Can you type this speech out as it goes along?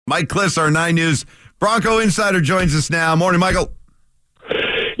Mike Klis, our 9 News Bronco Insider, joins us now. Morning, Michael.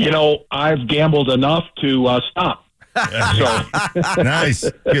 I've gambled enough to stop. So.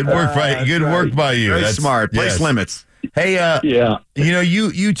 Nice. Good work by you. Very smart. Place limits. Hey,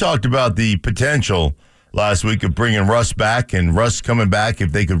 you talked about the potential last week of bringing Russ back and Russ coming back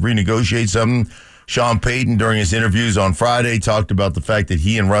if they could renegotiate something. Sean Payton, during his interviews on Friday, talked about the fact that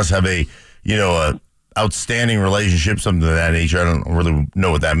he and Russ have a outstanding relationship, something of that nature. I don't really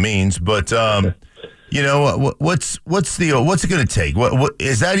know what that means, but what's it going to take? What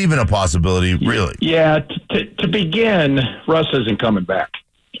is that even a possibility? Really? Yeah. To begin, Russ isn't coming back.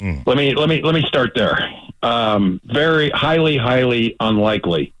 Let me start there. Very highly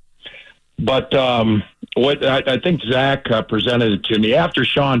unlikely. But what I think Zach presented it to me after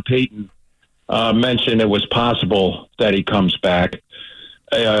Sean Payton mentioned it was possible that he comes back.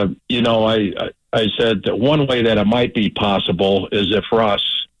 I said that one way that it might be possible is if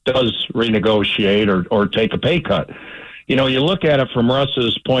Russ does renegotiate or take a pay cut. You look at it from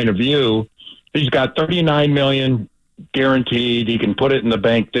Russ's point of view, he's got $39 million guaranteed. He can put it in the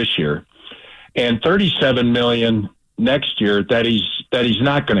bank this year, and $37 million next year that he's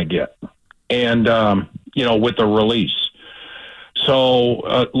not going to get. And, with the release.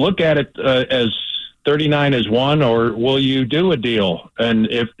 So look at it as 39 is one, or will you do a deal? And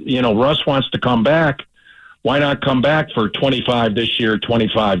if, Russ wants to come back, why not come back for 25 this year,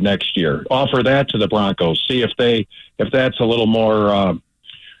 25 next year? Offer that to the Broncos. See if that's a little more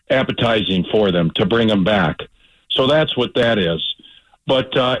appetizing for them to bring them back. So that's what that is.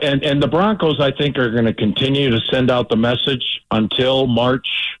 But and the Broncos, I think, are going to continue to send out the message until March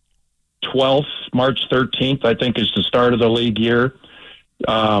 12th, March 13th, I think, is the start of the league year.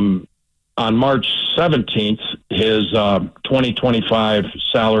 On March 17th, his 2025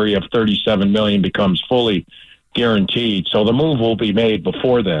 salary of $37 million becomes fully guaranteed. So the move will be made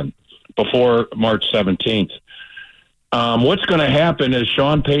before then, before March 17th. What's going to happen is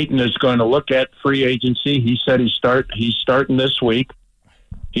Sean Payton is going to look at free agency. He said he's starting this week.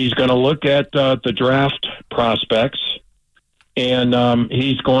 He's going to look at the draft prospects, and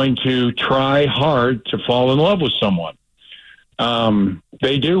he's going to try hard to fall in love with someone.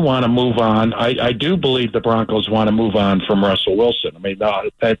 They do want to move on. I do believe the Broncos want to move on from Russell Wilson. I mean,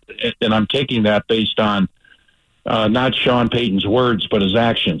 and I'm taking that based on not Sean Payton's words, but his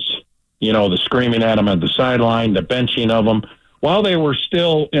actions. The screaming at him at the sideline, the benching of him, while they were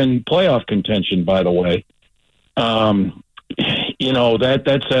still in playoff contention, by the way. That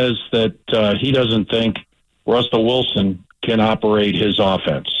says that he doesn't think Russell Wilson can operate his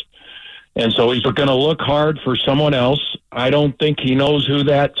offense. And so he's going to look hard for someone else. I don't think he knows who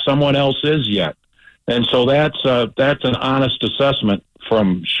that someone else is yet. And so that's an honest assessment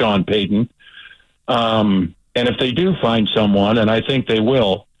from Sean Payton. And if they do find someone, and I think they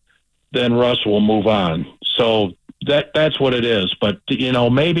will, then Russ will move on. So that's what it is. But,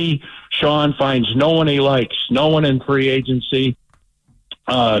 maybe Sean finds no one he likes, no one in free agency,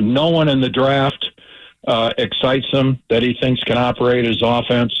 no one in the draft excites him that he thinks can operate his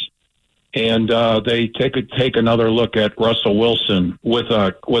offense. And they take another look at Russell Wilson with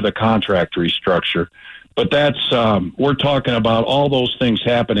a contract restructure. But that's we're talking about all those things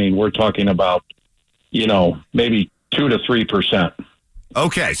happening. We're talking about, maybe 2 to 3%.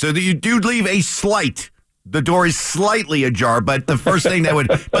 Okay, so you do leave the door is slightly ajar, but the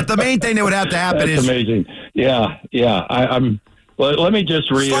main thing that would have to happen that's is amazing. Yeah. Let me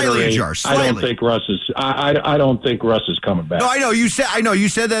just reiterate. Slightly. I don't think Russ is. I don't think Russ is coming back. No, I know you said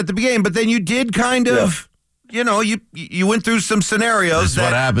that at the beginning, but then you did kind of, you went through some scenarios.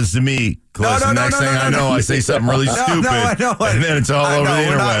 That's what happens to me. Next thing I know, I say something really stupid, and then it's all over the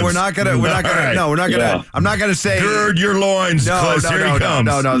interwebs. We're not gonna. I'm not gonna say. Gird your loins, Klis. Here he comes.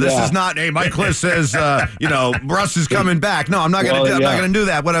 No. This is not. Hey, Mike Klis says, Russ is coming back. No, I'm not gonna. I'm not gonna do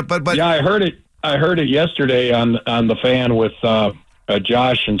that. But yeah, I heard it. I heard it yesterday on the fan with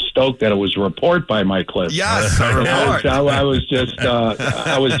Josh and Stoke that it was a report by Mike Klis. Yes, a report. I was just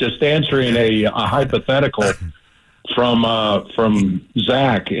answering a hypothetical from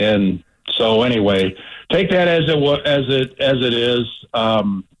Zach, and so anyway, take that as it is.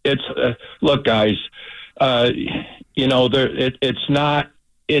 It's look, guys. It's not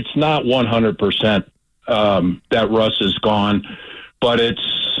 100% that Russ is gone, but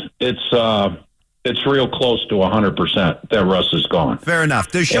it's real close to 100% that Russ is gone. Fair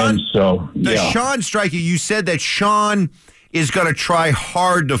enough. Does Sean strike you? You said that Sean is going to try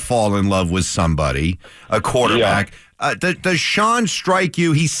hard to fall in love with somebody, a quarterback. Yeah. Does Sean strike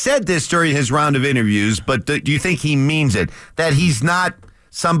you? He said this during his round of interviews, but do you think he means it? That he's not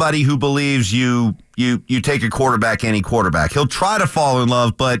somebody who believes you you take a quarterback, any quarterback. He'll try to fall in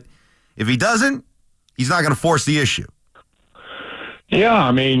love, but if he doesn't, he's not going to force the issue. Yeah,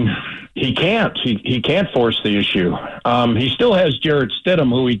 I mean, he can't. He can't force the issue. He still has Jarrett Stidham,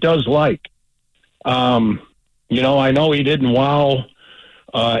 who he does like. I know he didn't wow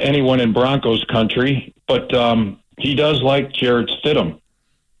anyone in Broncos country, but he does like Jarrett Stidham.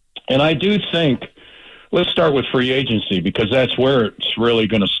 And I do think, let's start with free agency because that's where it's really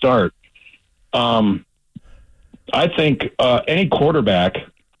going to start. I think any quarterback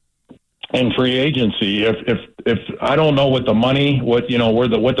in free agency, if I don't know what the money, what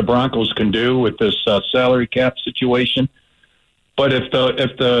the Broncos can do with this salary cap situation, but if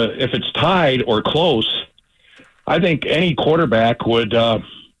it's tied or close, I think any quarterback would, to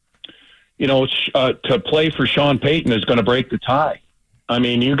play for Sean Payton is going to break the tie. I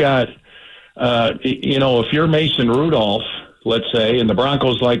mean, you got, if you're Mason Rudolph, let's say, and the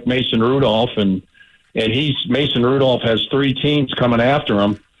Broncos like Mason Rudolph, and Mason Rudolph has 3 teams coming after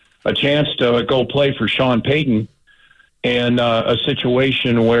him, a chance to go play for Sean Payton, and a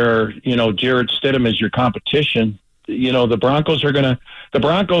situation where Jarrett Stidham is your competition. The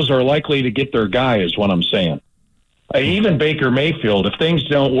Broncos are likely to get their guy, is what I'm saying. Even Baker Mayfield, if things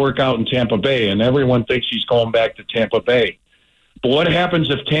don't work out in Tampa Bay, and everyone thinks he's going back to Tampa Bay, but what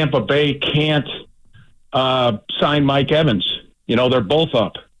happens if Tampa Bay can't sign Mike Evans? They're both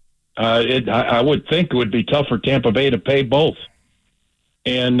up. I would think it would be tough for Tampa Bay to pay both.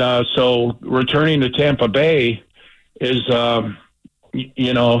 And so returning to Tampa Bay is, doesn't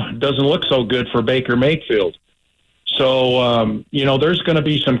look so good for Baker Mayfield. So, there's going to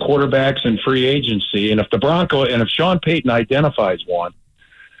be some quarterbacks in free agency. And if Sean Payton identifies one,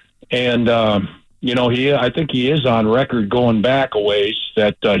 and, I think he is on record going back a ways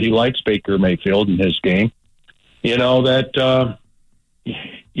that he likes Baker Mayfield in his game, I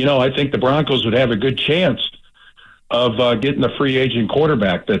think the Broncos would have a good chance of getting the free agent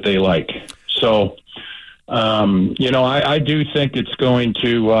quarterback that they like. So, I do think it's going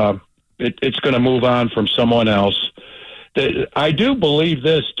to it's going to move on from someone else. I do believe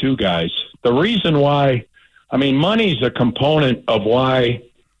this too, guys. The reason why, money's a component of why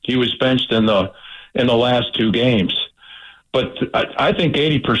he was benched in the last 2 games. But I think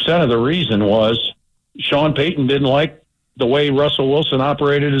 80% of the reason was Sean Payton didn't like the way Russell Wilson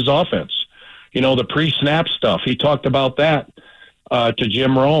operated his offense. The pre-snap stuff. He talked about that to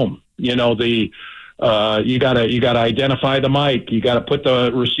Jim Rome. You gotta identify the mic. You gotta put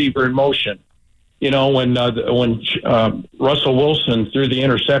the receiver in motion. When Russell Wilson threw the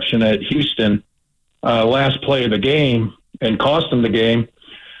interception at Houston last play of the game and cost them the game,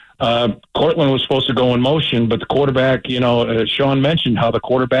 Cortland was supposed to go in motion, but the quarterback, Sean mentioned how the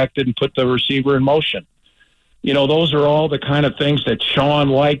quarterback didn't put the receiver in motion. Those are all the kind of things that Sean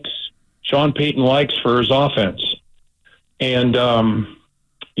Payton likes for his offense. And,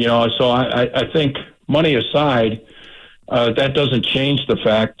 so I think money aside, that doesn't change the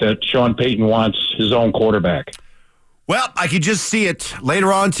fact that Sean Payton wants his own quarterback. Well, I could just see it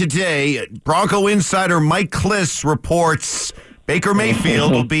later on today. Bronco Insider Mike Klis reports Baker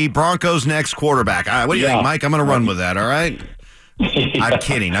Mayfield will be Broncos' next quarterback. What do you think, Mike? I'm going to run with that, all right? I'm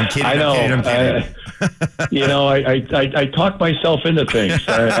kidding. I know. I talk myself into things.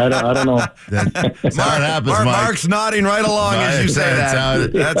 I don't know. That's how it happens, Mike. Mark's nodding right along as you say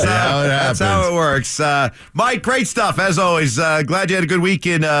that. That's how it works. Mike, great stuff, as always. Glad you had a good week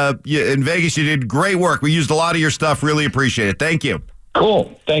in Vegas. You did great work. We used a lot of your stuff. Really appreciate it. Thank you.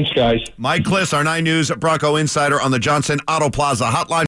 Cool. Thanks, guys. Mike Klis, our 9 News Bronco Insider on the Johnson Auto Plaza Hotline.